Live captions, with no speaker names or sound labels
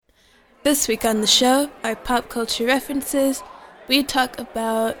This week on the show, our pop culture references, we talk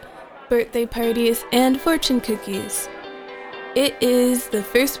about birthday parties and fortune cookies. It is the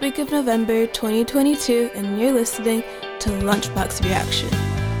first week of November 2022, and you're listening to Lunchbox Reaction.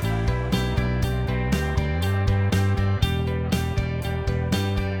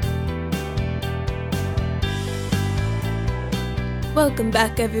 Welcome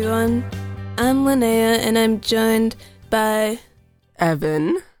back, everyone. I'm Linnea, and I'm joined by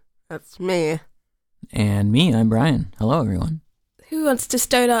Evan. That's me. And me, I'm Brian. Hello, everyone. Who wants to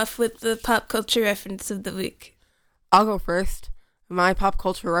start off with the pop culture reference of the week? I'll go first. My pop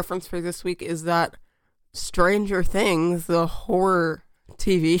culture reference for this week is that Stranger Things, the horror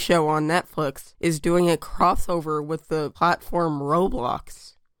TV show on Netflix, is doing a crossover with the platform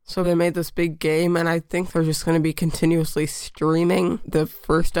Roblox. So they made this big game, and I think they're just going to be continuously streaming the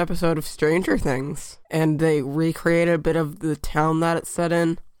first episode of Stranger Things. And they recreated a bit of the town that it's set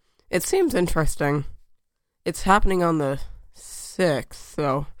in. It seems interesting. It's happening on the 6th,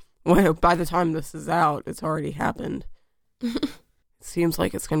 so by the time this is out, it's already happened. It seems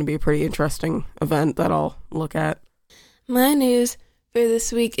like it's going to be a pretty interesting event that I'll look at. My news for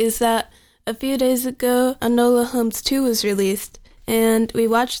this week is that a few days ago, Enola Holmes 2 was released, and we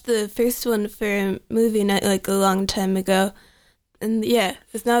watched the first one for movie night like a long time ago. And yeah,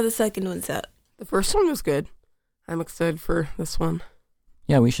 it's now the second one's out. The first one was good. I'm excited for this one.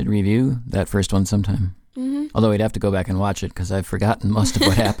 Yeah, we should review that first one sometime. Mm-hmm. Although we'd have to go back and watch it because I've forgotten most of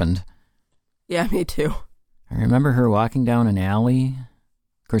what happened. Yeah, me too. I remember her walking down an alley.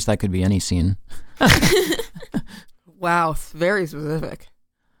 Of course, that could be any scene. Wow, very specific.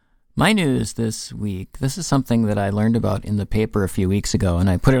 My news this week, this is something that I learned about in the paper a few weeks ago, and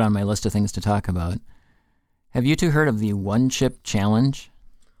I put it on my list of things to talk about. Have you two heard of the One Chip Challenge?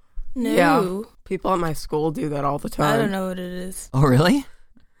 No. Yeah, people at my school do that all the time. I don't know what it is. Oh, really?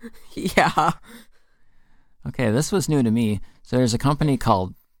 Yeah. Okay, this was new to me. So there's a company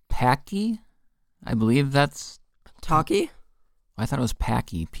called Paqui. I believe that's... Talkie? I thought it was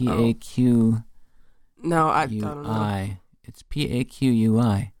Paqui. P-A-Q-U-I. No, I don't know. It's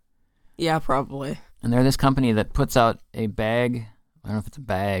P-A-Q-U-I. Yeah, probably. And they're this company that puts out a bag. I don't know if it's a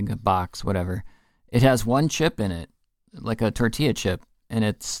bag, a box, whatever. It has one chip in it, like a tortilla chip, and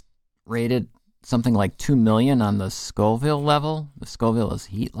it's rated something like 2 million on the Scoville level. The Scoville is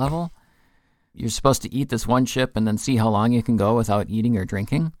heat level. You're supposed to eat this one chip and then see how long you can go without eating or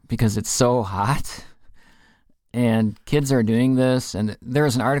drinking because it's so hot. And kids are doing this, and there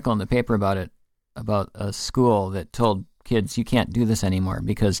was an article in the paper about it, about a school that told kids you can't do this anymore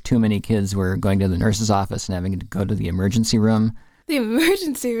because too many kids were going to the nurse's office and having to go to the emergency room. The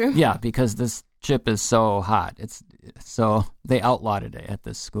emergency room? Yeah, because this chip is so hot. So they outlawed it at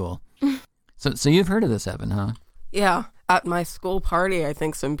this school. So you've heard of this, Evan, huh? Yeah, at my school party, I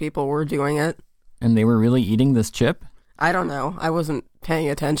think some people were doing it. And they were really eating this chip? I don't know. I wasn't paying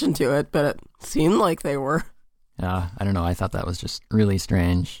attention to it, but it seemed like they were. I don't know. I thought that was just really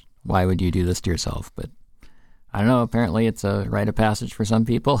strange. Why would you do this to yourself? But I don't know. Apparently it's a rite of passage for some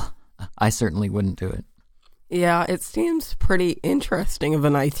people. I certainly wouldn't do it. Yeah, it seems pretty interesting of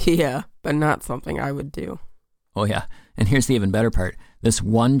an idea, but not something I would do. Oh, yeah. And here's the even better part. This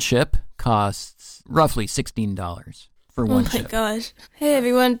one chip costs roughly $16 for one chip. Oh, my gosh. Hey,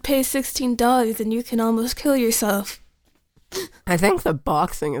 everyone, pay $16 and you can almost kill yourself. I think the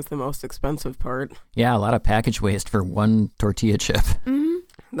boxing is the most expensive part. Yeah, a lot of package waste for one tortilla chip. Mm-hmm.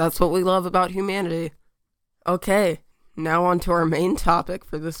 That's what we love about humanity. Okay, now on to our main topic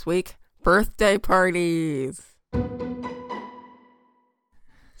for this week, birthday parties.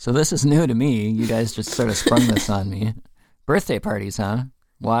 So this is new to me. You guys just sort of sprung this on me. Birthday parties, huh?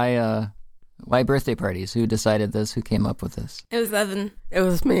 Why birthday parties? Who decided this? Who came up with this? It was Evan. It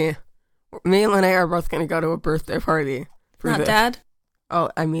was me. Me and Linnea are both going to go to a birthday party. Not Dad?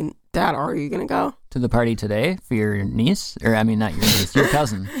 Oh, I mean, Dad, are you going to go? To the party today for your niece? Or, I mean, not your niece, your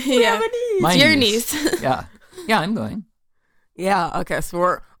cousin. Yeah. My Your niece. niece. Yeah, I'm going. Yeah, okay,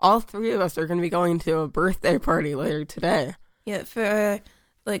 so all three of us are going to be going to a birthday party later today. Yeah, for,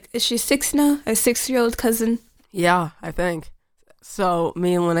 is she 6 now? Our 6-year-old cousin? Yeah, I think. So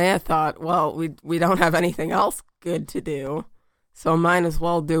me and Linnea thought, well, we don't have anything else good to do, so might as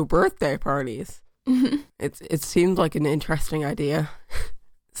well do birthday parties. Mm-hmm. It seemed like an interesting idea.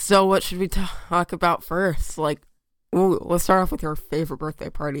 So what should we talk about first? Let's start off with your favorite birthday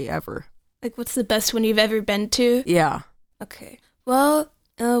party ever. What's the best one you've ever been to? Yeah. Okay. Well,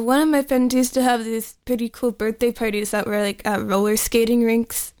 one of my friends used to have these pretty cool birthday parties that were, at roller skating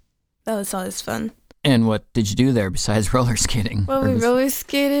rinks. That was always fun. And what did you do there besides roller skating? Well, we roller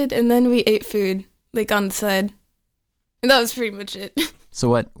skated, and then we ate food, on the side. And that was pretty much it. So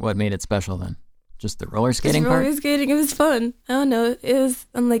what made it special then? Just the roller Just skating part? roller skating, it was fun. I don't know, it was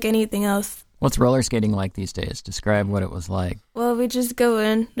unlike anything else. What's roller skating like these days? Describe what it was like. Well, we just go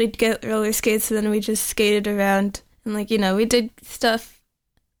in, we'd get roller skates, and then we just skated around. And, like, we did stuff.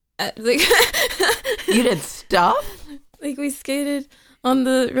 Like, You did stuff? like, we skated on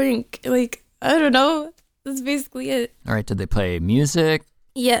the rink. Like, I don't know. That's basically it. All right, did they play music?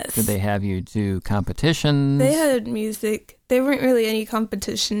 Yes. Did they have you do competitions? They had music. There weren't really any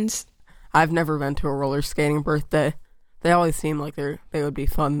competitions. I've never been to a roller skating birthday. They always seem like they would be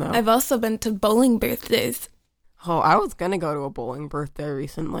fun, though. I've also been to bowling birthdays. Oh, I was going to go to a bowling birthday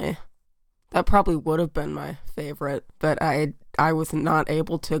recently. That probably would have been my favorite, but I was not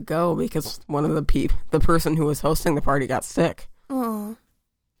able to go because one of the person who was hosting the party got sick. Oh.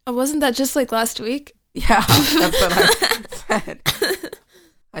 Wasn't that just like last week? Yeah, that's what I said.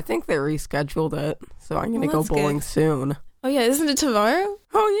 I think they rescheduled it, so I'm going to go that's bowling good. soon. Oh, yeah, isn't it tomorrow?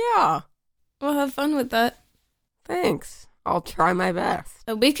 Oh, yeah. We'll have fun with that. Thanks. I'll try my best.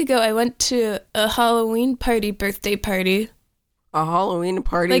 A week ago, I went to a Halloween birthday party. A Halloween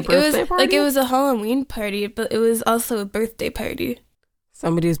party Like, birthday party? it was a Halloween party, but it was also a birthday party.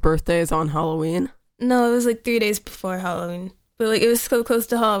 Somebody's birthday is on Halloween? No, it was like 3 days before Halloween. But, like, it was so close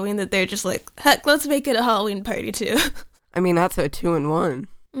to Halloween that they're just like, heck, let's make it a Halloween party, too. I mean, that's a 2-in-1.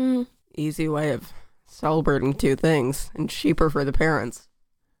 Mm. Easy way of celebrating two things, and cheaper for the parents.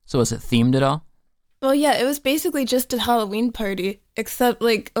 So was it themed at all? Well, yeah, it was basically just a Halloween party, except,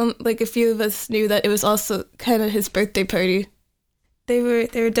 like a few of us knew that it was also kind of his birthday party. There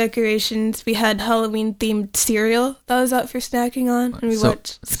were decorations. We had Halloween-themed cereal that was out for snacking on, and we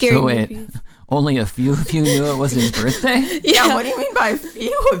watched scary wait, movies. only a few of you knew it was his birthday? Yeah, what do you mean by a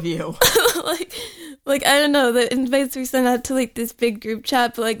few of you? like I don't know, the invites were sent out to like this big group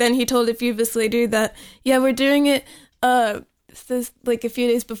chat, but like then he told a few of us later that yeah, we're doing it this like a few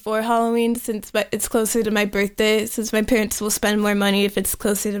days before Halloween since it's closer to my birthday, since my parents will spend more money if it's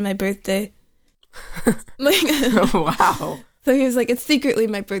closer to my birthday. Like Wow. So he was like, it's secretly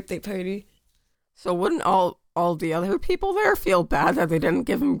my birthday party. So wouldn't all the other people there feel bad that they didn't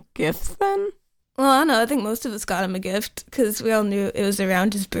give him gifts then? Well, I don't know, I think most of us got him a gift because we all knew it was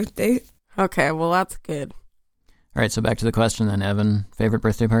around his birthday. Okay, well that's good. All right, so back to the question then, Evan. Favorite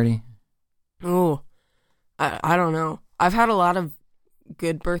birthday party? Ooh, I don't know. I've had a lot of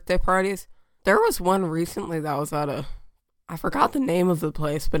good birthday parties. There was one recently that was at I forgot the name of the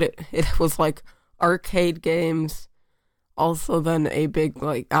place, but it was like arcade games, also then a big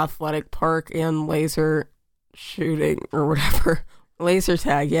like athletic park and laser shooting or whatever. Laser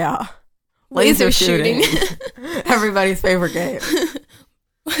tag, yeah. Laser shooting. Everybody's favorite game.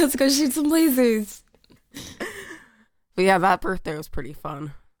 Let's go shoot some lasers. But yeah, that birthday was pretty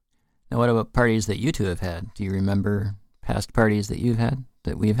fun. Now, what about parties that you two have had? Do you remember past parties that you've had,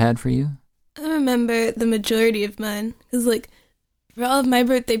 that we've had for you? I remember the majority of mine. Because, like, for all of my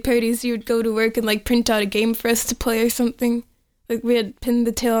birthday parties, you would go to work and, like, print out a game for us to play or something. Like, we had pinned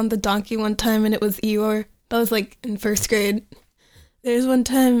the tail on the donkey one time, and it was Eeyore. That was, like, in first grade. There's one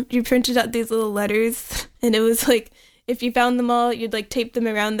time you printed out these little letters, and it was, like, if you found them all, you'd, like, tape them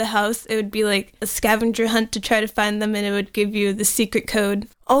around the house. It would be, like, a scavenger hunt to try to find them, and it would give you the secret code.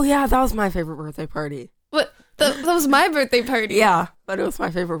 Oh yeah, that was my favorite birthday party. What? That was my birthday party. Yeah, but it was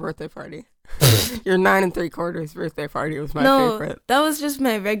my favorite birthday party. Your 9 3/4 birthday party was my favorite. That was just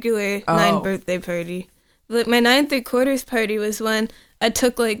my regular 9 birthday party. Like my 9 3/4 party was when I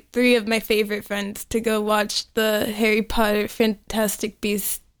took like 3 of my favorite friends to go watch the Harry Potter Fantastic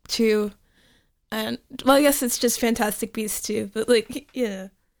Beasts 2. And well, I guess it's just Fantastic Beasts 2, but like, yeah.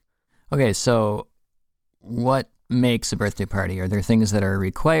 Okay, so what makes a birthday party? Are there things that are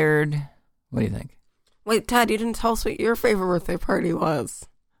required? What do you think? Wait, Ted, you didn't tell us what your favorite birthday party was.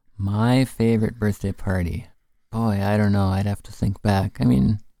 My favorite birthday party? Boy, I don't know. I'd have to think back. I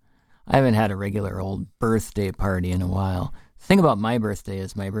mean, I haven't had a regular old birthday party in a while. The thing about my birthday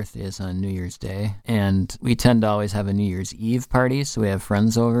is on New Year's Day, and we tend to always have a New Year's Eve party, so we have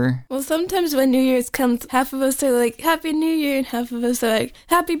friends over. Well, sometimes when New Year's comes, half of us are like, Happy New Year, and half of us are like,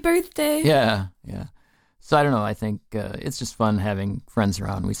 Happy Birthday. Yeah. So I don't know. I think it's just fun having friends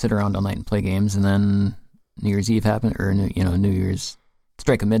around. We sit around all night and play games, and then New Year's Eve happens, or New Year's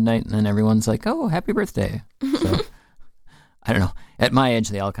strike a midnight, and then everyone's like, "Oh, happy birthday!" So I don't know. At my age,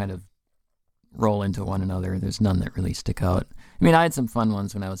 they all kind of roll into one another. There's none that really stick out. I mean, I had some fun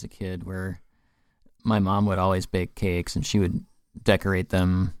ones when I was a kid, where my mom would always bake cakes, and she would decorate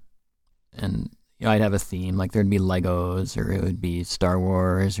them, and I'd have a theme, like there'd be Legos, or it would be Star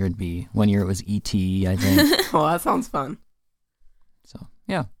Wars, or it'd be, one year it was E.T., I think. Well, that sounds fun. So,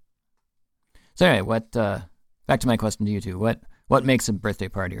 yeah. So anyway, back to my question to you two. What What makes a birthday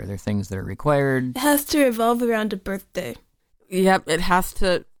party? Are there things that are required? It has to revolve around a birthday. Yep, it has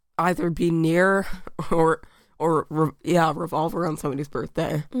to either be near or revolve around somebody's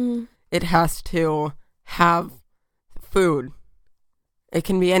birthday. It has to have food. It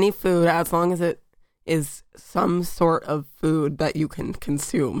can be any food as long as it is some sort of food that you can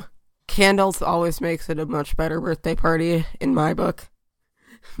consume. Candles always makes it a much better birthday party in my book.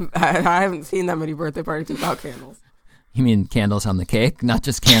 I haven't seen that many birthday parties without candles. You mean candles on the cake, not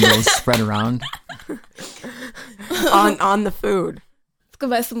just candles spread around? on the food. Let's go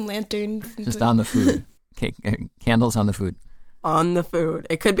buy some lanterns. Just on the food. Cake, candles on the food. On the food.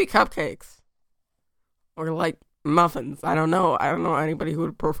 It could be cupcakes. Or like muffins. I don't know anybody who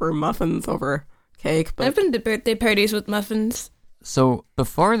would prefer muffins over cake. But I've been to birthday parties with muffins. So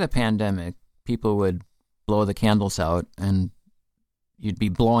before the pandemic, people would blow the candles out and you'd be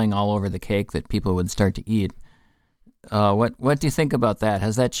blowing all over the cake that people would start to eat. What do you think about that?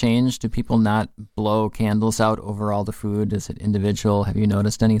 Has that changed? Do people not blow candles out over all the food? Is it individual? Have you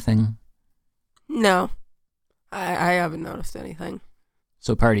noticed anything? No. I haven't noticed anything.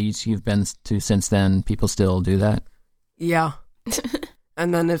 So parties you've been to since then, people still do that? Yeah.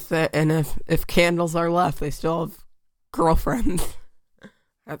 And then if candles are left, they still have girlfriends.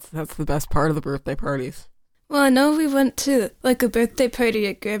 That's the best part of the birthday parties. Well, I know we went to like a birthday party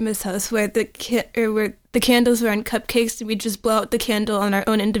at Grandma's house where the candles were on cupcakes and we just blow out the candle on our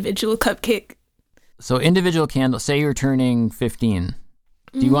own individual cupcake. So individual candles, say you're turning 15.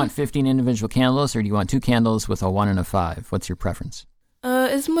 Do you want 15 individual candles or do you want 2 candles with a 1 and a 5? What's your preference?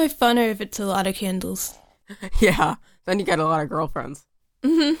 It's more funner if it's a lot of candles. Yeah, then you get a lot of girlfriends.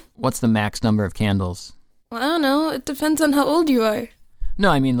 What's the max number of candles? Well, I don't know. It depends on how old you are. No,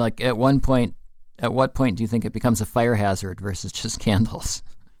 I mean like at what point do you think it becomes a fire hazard versus just candles?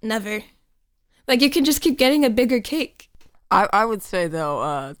 Never. Like, you can just keep getting a bigger cake. I would say,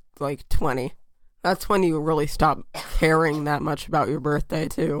 though, like 20. That's when you really stop caring that much about your birthday,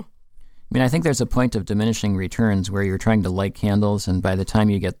 too. I mean, I think there's a point of diminishing returns where you're trying to light candles, and by the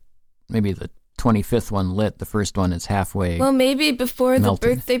time you get maybe the 25th one lit, the first one is halfway Well, maybe before melted.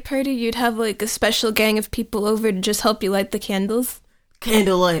 the birthday party, you'd have, like, a special gang of people over to just help you light the candles.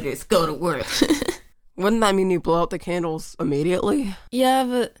 Candle lighters, go to work. Wouldn't that mean you blow out the candles immediately? Yeah,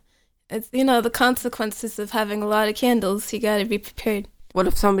 but it's, the consequences of having a lot of candles. You gotta be prepared. What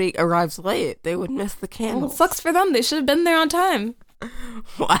if somebody arrives late? They would miss the Well, candles. it sucks for them. They should have been there on time.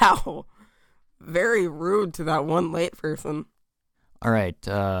 Wow. Very rude to that one late person. All right,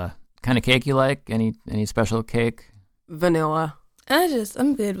 kind of cake you like? Any special cake? Vanilla.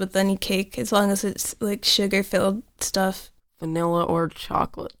 I'm good with any cake as long as it's like sugar-filled stuff. Vanilla or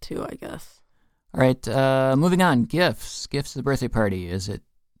chocolate, too, I guess. All right, moving on. Gifts at the birthday party. Is it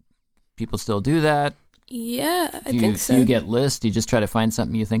people still do that? Yeah, I think so. Do you get lists? Do you just try to find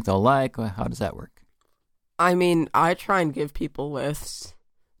something you think they'll like? How does that work? I mean, I try and give people lists.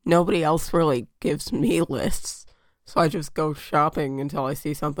 Nobody else really gives me lists. So I just go shopping until I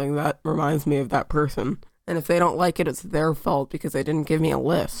see something that reminds me of that person. And if they don't like it, it's their fault because they didn't give me a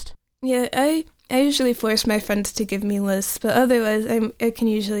list. Yeah, I usually force my friends to give me lists, but otherwise I can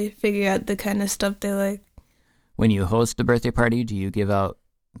usually figure out the kind of stuff they like. When you host a birthday party, do you give out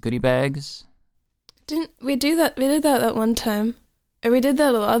goodie bags? Didn't we do that? We did that one time. Or we did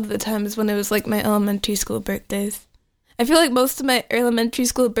that a lot of the times when it was like my elementary school birthdays. I feel like most of my elementary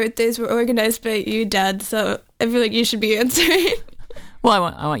school birthdays were organized by you, Dad, so I feel like you should be answering.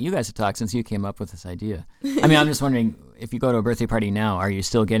 Well, I want you guys to talk since you came up with this idea. I mean, I'm just wondering, if you go to a birthday party now, are you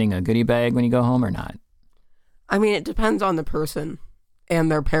still getting a goodie bag when you go home or not? I mean, it depends on the person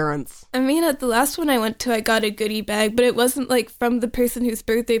and their parents. I mean, at the last one I went to, I got a goodie bag, but it wasn't like from the person whose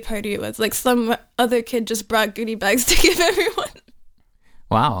birthday party it was. Like some other kid just brought goodie bags to give everyone.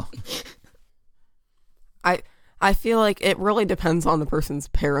 Wow. I feel like it really depends on the person's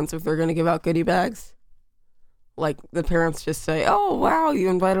parents if they're going to give out goodie bags. Like, the parents just say, oh, wow, you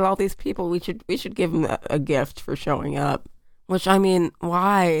invited all these people. We should give them a gift for showing up. Which, I mean,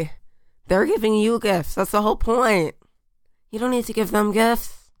 why? They're giving you gifts. That's the whole point. You don't need to give them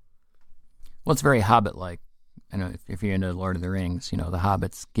gifts. Well, it's very Hobbit-like. I know if you're into Lord of the Rings, the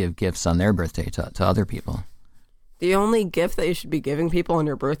hobbits give gifts on their birthday to other people. The only gift that you should be giving people on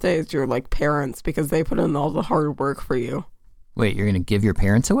your birthday is your, parents, because they put in all the hard work for you. Wait, you're going to give your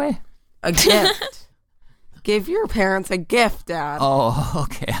parents away? A gift. Give your parents a gift, Dad. Oh,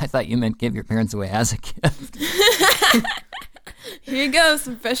 okay. I thought you meant give your parents away as a gift. Here you go,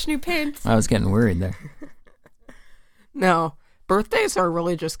 some fresh new paints. I was getting worried there. No, birthdays are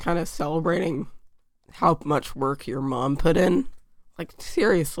really just kind of celebrating how much work your mom put in. Like,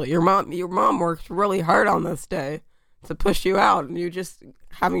 seriously, your mom worked really hard on this day to push you out, and you just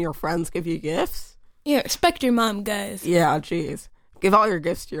having your friends give you gifts. Yeah, respect your mom, guys. Yeah, jeez. Give all your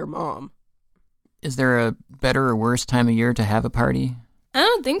gifts to your mom. Is there a better or worse time of year to have a party? I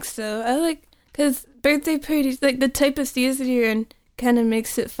don't think so. Because birthday parties, like the type of season you're in, kind of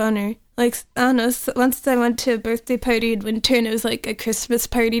makes it funner. Like, I don't know, once I went to a birthday party in winter, and it was like a Christmas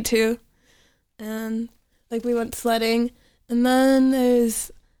party too. And like we went sledding. And then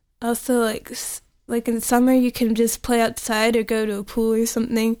there's also like in summer you can just play outside or go to a pool or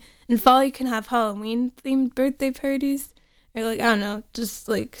something. In fall you can have Halloween themed birthday parties. Or like, I don't know, just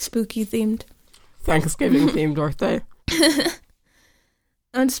like spooky themed. Thanksgiving themed birthday.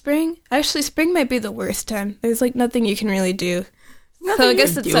 On spring might be the worst time. There's like nothing you can really do. Nothing So I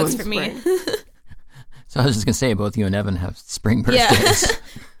guess you it do sucks in for me. spring. So I was just going to say, both you and Evan have spring birthdays. Yeah.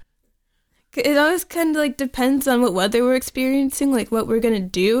 It always kind of like depends on what weather we're experiencing, like what we're going to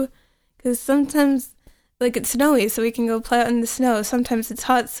do. Because sometimes like it's snowy, so we can go play out in the snow. Sometimes it's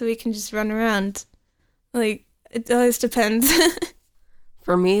hot, so we can just run around. Like, it always depends.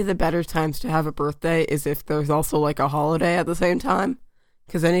 For me, the better times to have a birthday is if there's also like a holiday at the same time.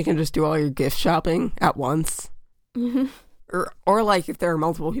 Because then you can just do all your gift shopping at once. Mm-hmm. Or like if there are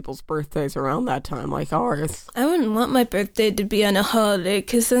multiple people's birthdays around that time, like ours. I wouldn't want my birthday to be on a holiday,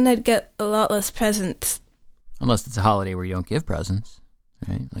 because then I'd get a lot less presents. Unless it's a holiday where you don't give presents,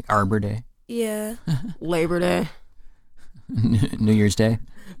 right? Like Arbor Day, Yeah. Labor Day, New Year's Day.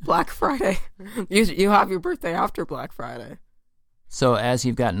 Black Friday. You have your birthday after Black Friday. So as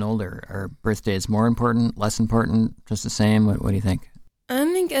you've gotten older, are birthdays more important, less important, just the same? What do you think? I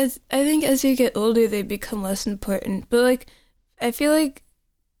think as you get older, they become less important. But like, I feel like,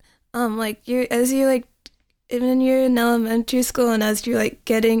 when you're in elementary school and as you're like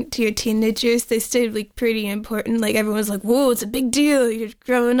getting to your teenage years, they stay like pretty important. Like everyone's like, whoa, it's a big deal. You're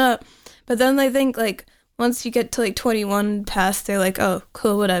growing up. But then I think like once you get to like 21 and past, they're like, oh,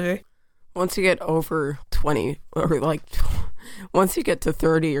 cool, whatever. Once you get over 20, or like, once you get to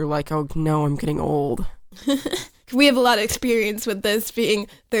 30, you're like, oh no, I'm getting old. We have a lot of experience with this, being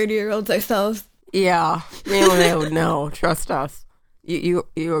 30-year-olds ourselves. Yeah, no, trust us. You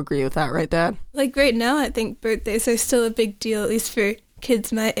agree with that, right, Dad? Like right now, I think birthdays are still a big deal, at least for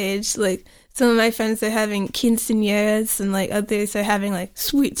kids my age. Like some of my friends are having quinceañeras, and like others are having like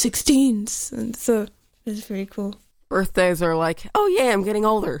sweet 16s, and so it's pretty cool. Birthdays are like, oh yeah, I'm getting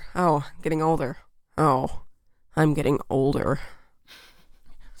older. Oh, getting older. Oh, I'm getting older.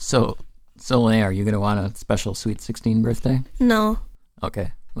 So Linnea, are you going to want a special Sweet 16 birthday? No.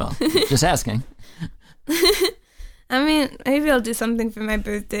 Okay, well, just asking. I mean, maybe I'll do something for my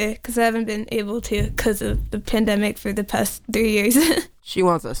birthday, because I haven't been able to because of the pandemic for the past 3 years. She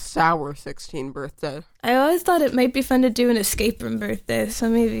wants a sour 16 birthday. I always thought it might be fun to do an escape room birthday, so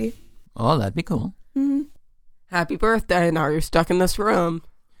maybe. Oh, that'd be cool. Mm-hmm. Happy birthday, now you're stuck in this room.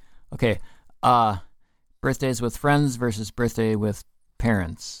 Okay, birthdays with friends versus birthday with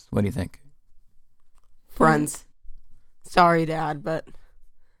parents. What do you think? Friends. Sorry, Dad, but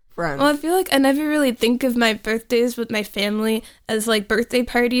friends. Well, I feel like I never really think of my birthdays with my family as like birthday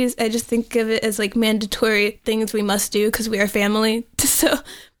parties. I just think of it as like mandatory things we must do because we are family. So,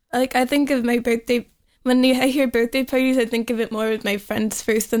 like, I think of my birthday, when I hear birthday parties, I think of it more with my friends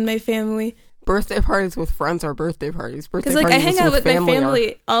first than my family. Birthday parties with friends are birthday parties. Because like I hang out with my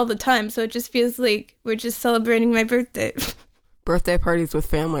family all the time, so it just feels like we're just celebrating my birthday. Birthday parties with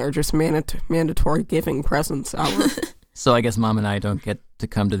family are just mandatory giving presents hour. So I guess Mom and I don't get to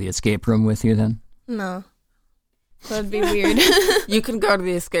come to the escape room with you then? No. That'd be weird. You can go to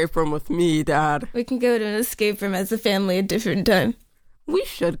the escape room with me, Dad. We can go to an escape room as a family at a different time. We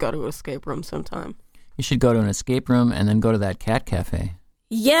should go to an escape room sometime. You should go to an escape room and then go to that cat cafe.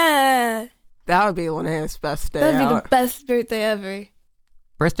 Yeah! That would be Linnea's best day That'd out. be the best birthday ever.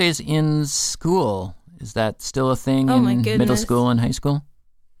 Birthdays in school. Is that still a thing Oh my in goodness. middle school and high school?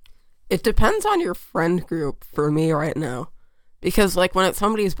 It depends on your friend group for me right now. Because, like, when it's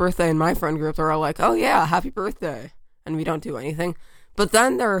somebody's birthday in my friend group, they're all like, oh, yeah, happy birthday. And we don't do anything. But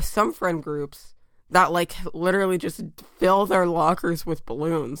then there are some friend groups that, like, literally just fill their lockers with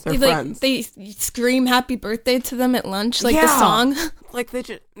balloons. Their friends. They scream happy birthday to them at lunch, like the Yeah. song. Like, they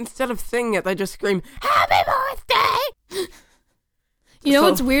just, instead of singing it, they just scream, happy birthday! You know So-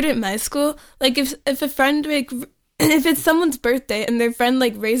 what's weird at my school? Like, if a friend, like, if it's someone's birthday and their friend,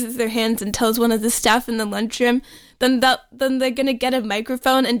 like, raises their hands and tells one of the staff in the lunchroom, then they're gonna get a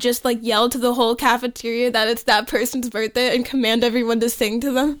microphone and just, like, yell to the whole cafeteria that it's that person's birthday and command everyone to sing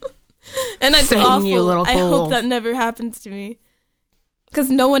to them. And it's Sing, awful. you little I hope fools. that never happens to me.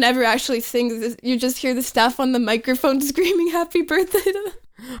 Because no one ever actually sings. You just hear the staff on the microphone screaming happy birthday to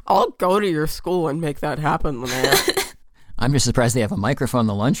them. I'll go to your school and make that happen, Linnea. I'm just surprised they have a microphone in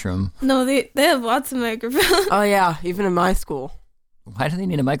the lunchroom. No, they have lots of microphones. Oh, yeah, even in my school. Why do they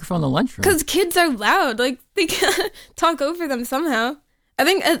need a microphone in the lunchroom? Because kids are loud. Like, they can't talk over them somehow. I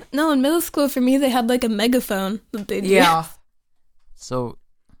think, no, in middle school, for me, they had, like, a megaphone that they'd Yeah. So,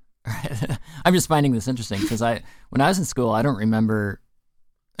 I'm just finding this interesting because when I was in school, I don't remember.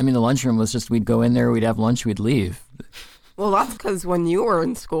 I mean, the lunchroom was just we'd go in there, we'd have lunch, we'd leave. Well, that's because when you were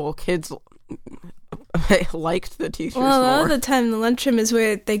in school, kids liked the teachers Well, a lot more. of the time, the lunchroom is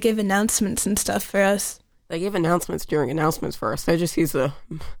where they give announcements and stuff for us. They give announcements during announcements for us. They just use the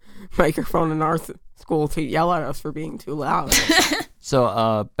microphone in our school to yell at us for being too loud.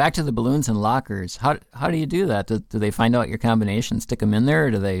 So, back to the balloons and lockers. How do you do that? Do they find out your combination, stick them in there,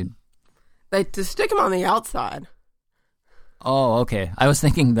 or do they? They just stick them on the outside. Oh, okay. I was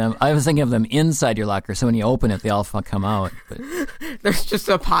thinking of them inside your locker, so when you open it, they all come out. But There's just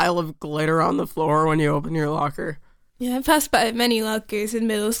a pile of glitter on the floor when you open your locker. Yeah, I passed by many lockers in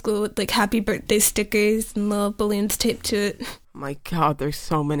middle school with, like, happy birthday stickers and little balloons taped to it. Oh my God, there's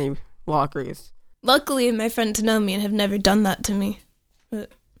so many lockers. Luckily, my friends know me and have never done that to me.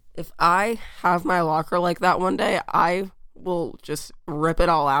 But If I have my locker like that one day, I will just rip it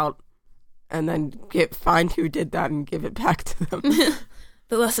all out and then find who did that and give it back to them.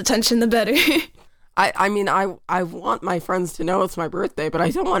 the less attention, the better. I mean, I want my friends to know it's my birthday, but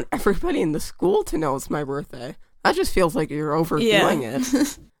I don't want everybody in the school to know it's my birthday. That just feels like you're overdoing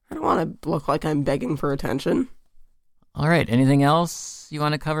it. I don't want to look like I'm begging for attention. all right. Anything else you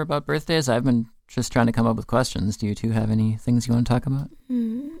want to cover about birthdays? I've been just trying to come up with questions. Do you two have any things you want to talk about?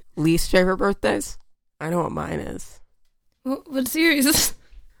 Least favorite birthdays? I know what mine is. What's yours?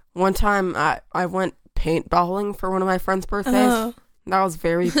 One time I went paintballing for one of my friend's birthdays. Oh. That was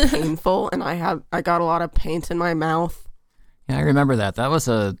very painful, and I got a lot of paint in my mouth. Yeah, I remember that. That was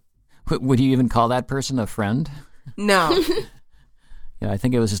would you even call that person a friend? No. Yeah, I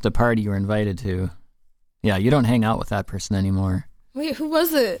think it was just a party you were invited to. Yeah, you don't hang out with that person anymore. Wait, who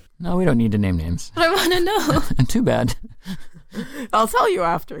was it? No, we don't need to name names. But I want to know. Too bad. I'll tell you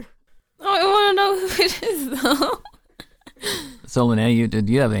after. Oh, I want to know who it is, though. So, Linnea, did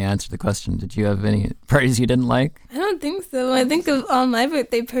you have the answer to the question? Did you have any parties you didn't like? I don't think so. I think of all my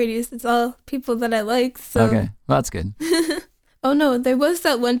birthday parties, it's all people that I like, so. Okay, well, that's good. Oh, no, there was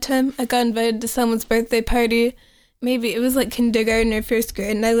that one time I got invited to someone's birthday party. Maybe it was, like, kindergarten or first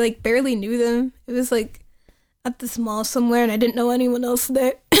grade, and I, like, barely knew them. It was, like, at this mall somewhere, and I didn't know anyone else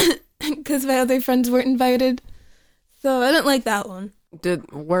there because my other friends weren't invited. So I didn't like that one.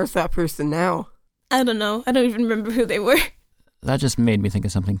 Where's that person now? I don't know. I don't even remember who they were. That just made me think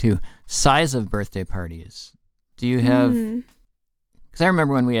of something, too. Size of birthday parties. Do you have... Because I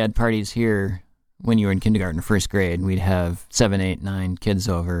remember when we had parties here, when you were in kindergarten or first grade, we'd have 7, 8, 9 kids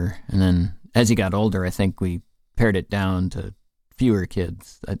over. And then as you got older, I think we pared it down to fewer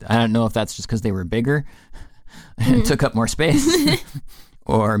kids. I don't know if that's just because they were bigger and took up more space.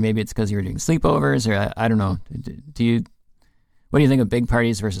 Or maybe it's because you were doing sleepovers, or I don't know. What do you think of big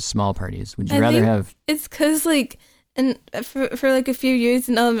parties versus small parties? Would you rather have... It's because, like... And for like a few years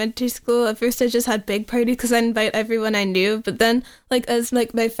in elementary school, at first I just had big parties because I'd invite everyone I knew. But then, like, as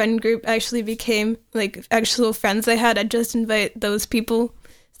like my friend group actually became like actual friends I had, I'd just invite those people.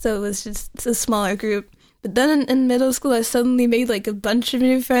 So it was just a smaller group. But then in middle school, I suddenly made like a bunch of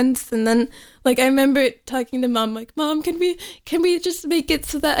new friends. And then, like, I remember talking to Mom, like, Mom, can we just make it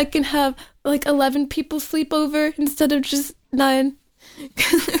so that I can have like 11 people sleep over instead of just 9?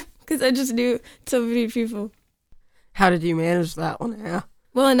 Because I just knew so many people. How did you manage that one, yeah?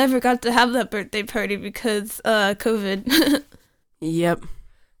 Well, I never got to have that birthday party because COVID. Yep.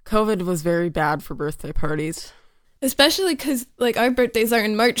 COVID was very bad for birthday parties. Especially because, like, our birthdays are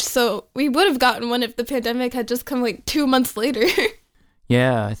in March, so we would have gotten one if the pandemic had just come, like, 2 months later.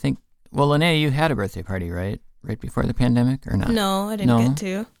 Yeah, I think... Well, Linnea, you had a birthday party, right? Right before the pandemic, or not? No, I didn't get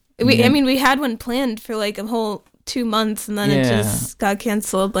to. I mean, we had one planned for, like, a whole 2 months, and then it just got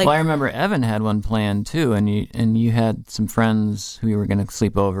canceled. Like, well, I remember Evan had one planned, too, and you had some friends who you were going to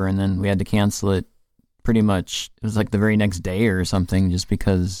sleep over, and then we had to cancel it pretty much. It was like the very next day or something, just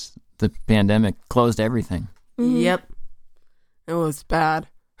because the pandemic closed everything. Yep. It was bad.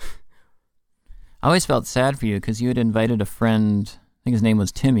 I always felt sad for you because you had invited a friend. I think his name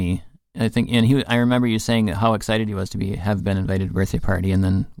was Timmy. I remember you saying how excited he was to have been invited to a birthday party, and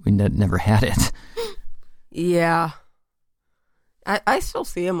then we never had it. Yeah. I still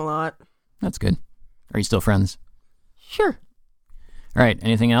see him a lot. That's good. Are you still friends? Sure. All right.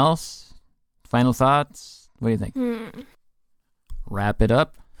 Anything else? Final thoughts? What do you think? Wrap it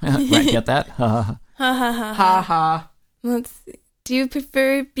up. Right, get that? ha ha ha. Ha ha. Let's see. Do you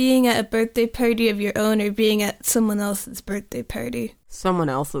prefer being at a birthday party of your own or being at someone else's birthday party? Someone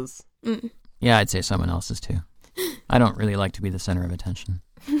else's. Yeah, I'd say someone else's too. I don't really like to be the center of attention.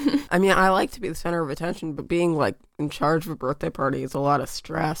 I mean, I like to be the center of attention, but being, like, in charge of a birthday party is a lot of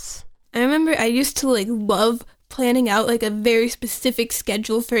stress. I remember I used to, like, love planning out, like, a very specific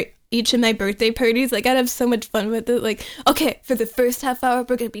schedule for each of my birthday parties. Like, I'd have so much fun with it. Like, okay, for the first half hour,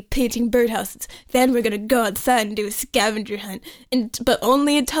 we're going to be painting birdhouses. Then we're going to go outside and do a scavenger hunt. But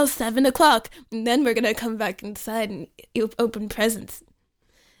only until 7 o'clock. And then we're going to come back inside and open presents.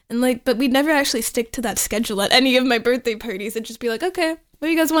 And, like, but we'd never actually stick to that schedule at any of my birthday parties. It'd just be like, okay, what do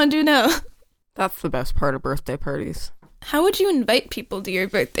you guys want to do now? That's the best part of birthday parties. How would you invite people to your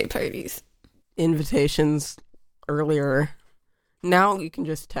birthday parties? Invitations earlier. Now you can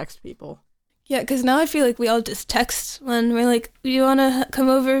just text people. Yeah, because now I feel like we all just text when we're like, you want to come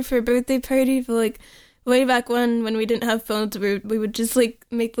over for a birthday party? But, like, way back when we didn't have phones, we would just, like,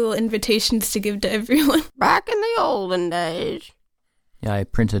 make little invitations to give to everyone. Back in the olden days. Yeah, I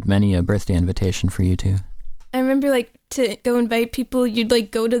printed many a birthday invitation for you two. I remember, like, to go invite people, you'd,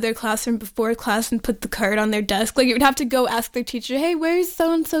 like, go to their classroom before class and put the card on their desk. Like, you would have to go ask their teacher, hey, where's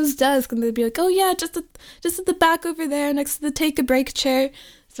so-and-so's desk? And they'd be like, oh, yeah, just at the back over there next to the take-a-break chair.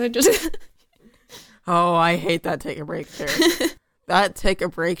 So I just... Oh, I hate that take-a-break chair. That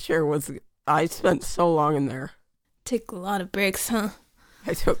take-a-break chair was... I spent so long in there. Take a lot of breaks, huh?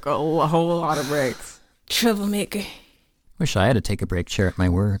 I took a whole lot of breaks. Troublemaker. Wish I had to take a break chair at my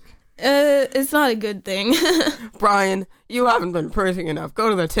work. It's not a good thing. Brian, you haven't been printing enough.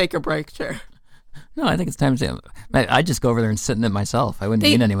 Go to the take-a-break chair. No, I think it's time to... I'd just go over there and sit in it myself. I wouldn't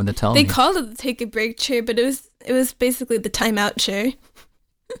need anyone to tell me. They called it the take-a-break chair, but it was basically the timeout chair.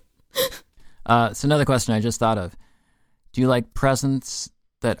 So another question I just thought of. Do you like presents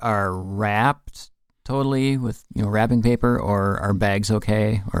that are wrapped totally with, wrapping paper, or are bags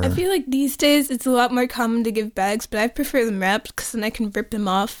okay? Or... I feel like these days it's a lot more common to give bags, but I prefer them wrapped because then I can rip them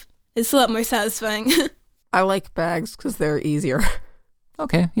off. It's a lot more satisfying. I like bags because they're easier.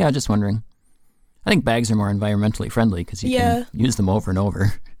 Okay, yeah, just wondering. I think bags are more environmentally friendly because you can use them over and over.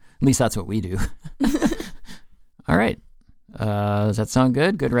 At least that's what we do. All right. Does that sound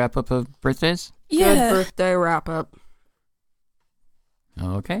good? Good wrap-up of birthdays? Yeah. Good birthday wrap-up.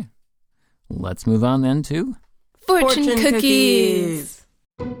 Okay. Let's move on then to... Fortune cookies.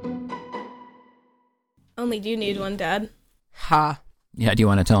 Only you need one, Dad. Ha. Yeah, do you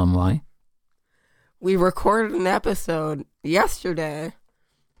want to tell them why? We recorded an episode yesterday,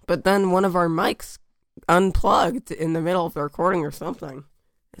 but then one of our mics unplugged in the middle of the recording or something.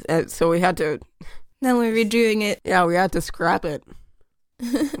 So we had to... Now we're redoing it. Yeah, we had to scrap it.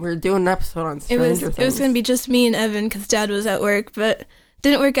 We're doing an episode on Stranger Things. It was going to be just me and Evan because Dad was at work, but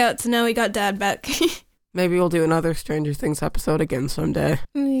didn't work out, so now we got Dad back. Maybe we'll do another Stranger Things episode again someday.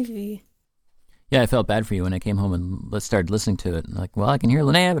 Maybe. Yeah, I felt bad for you when I came home and started listening to it. Like, well, I can hear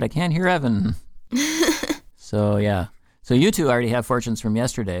Linnea, but I can't hear Evan. So, yeah. So you two already have fortunes from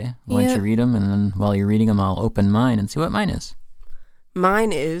yesterday. Why don't you read them, and then while you're reading them, I'll open mine and see what mine is.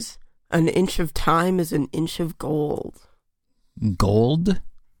 Mine is, an inch of time is an inch of gold. Gold?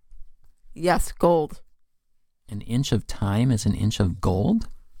 Yes, gold. An inch of time is an inch of gold?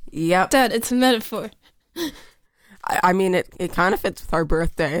 Yep. Dad, it's a metaphor. I mean, it kind of fits with our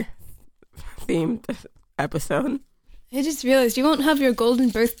birthday themed episode. I just realized you won't have your golden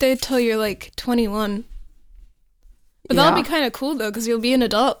birthday till you're like 21. But that'll be kind of cool though, because you'll be an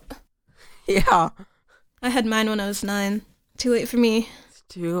adult. Yeah. I had mine when I was 9. Too late for me. It's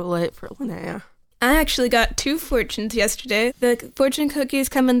too late for Linnea. I actually got 2 fortunes yesterday. The fortune cookies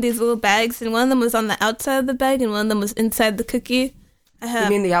come in these little bags, and one of them was on the outside of the bag, and one of them was inside the cookie. You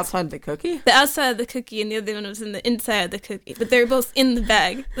mean the outside of the cookie? The outside of the cookie, and the other one was in the inside of the cookie. But they were both in the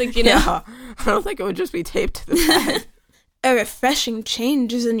bag, like, you know. Yeah, I don't think it would just be taped to the bag. A refreshing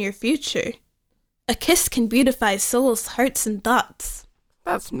change is in your future. A kiss can beautify souls, hearts, and thoughts.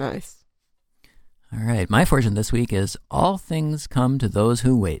 That's nice. All right, my fortune this week is all things come to those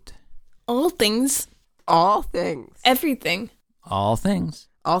who wait. All things. All things. Everything. All things.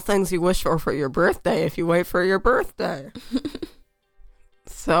 All things you wish for your birthday if you wait for your birthday.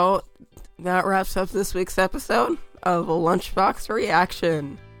 So, that wraps up this week's episode of a Lunchbox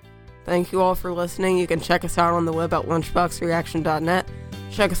Reaction. Thank you all for listening. You can check us out on the web at lunchboxreaction.net.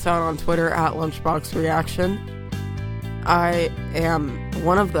 Check us out on Twitter at lunchboxreaction. I am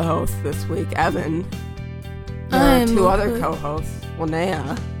one of the hosts this week, Evan. There are 2 other co-hosts,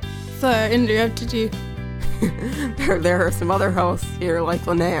 Linnea. Sorry, I interrupted you. There are some other hosts here, like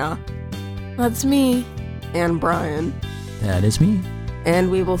Linnea. That's me. And Brian. That is me.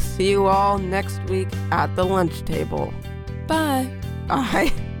 And we will see you all next week at the lunch table. Bye.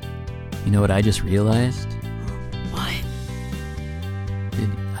 Bye. You know what I just realized? What?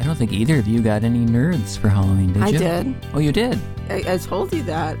 I don't think either of you got any nerds for Halloween, did you? I did. Oh, you did? I told you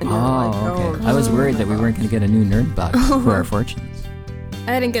that. And Okay. I was worried that we weren't going to get a new nerd box for our fortunes.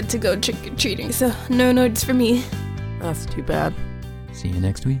 I didn't get to go trick-or-treating, so no nerds for me. That's too bad. See you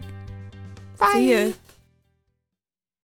next week. Bye. See ya.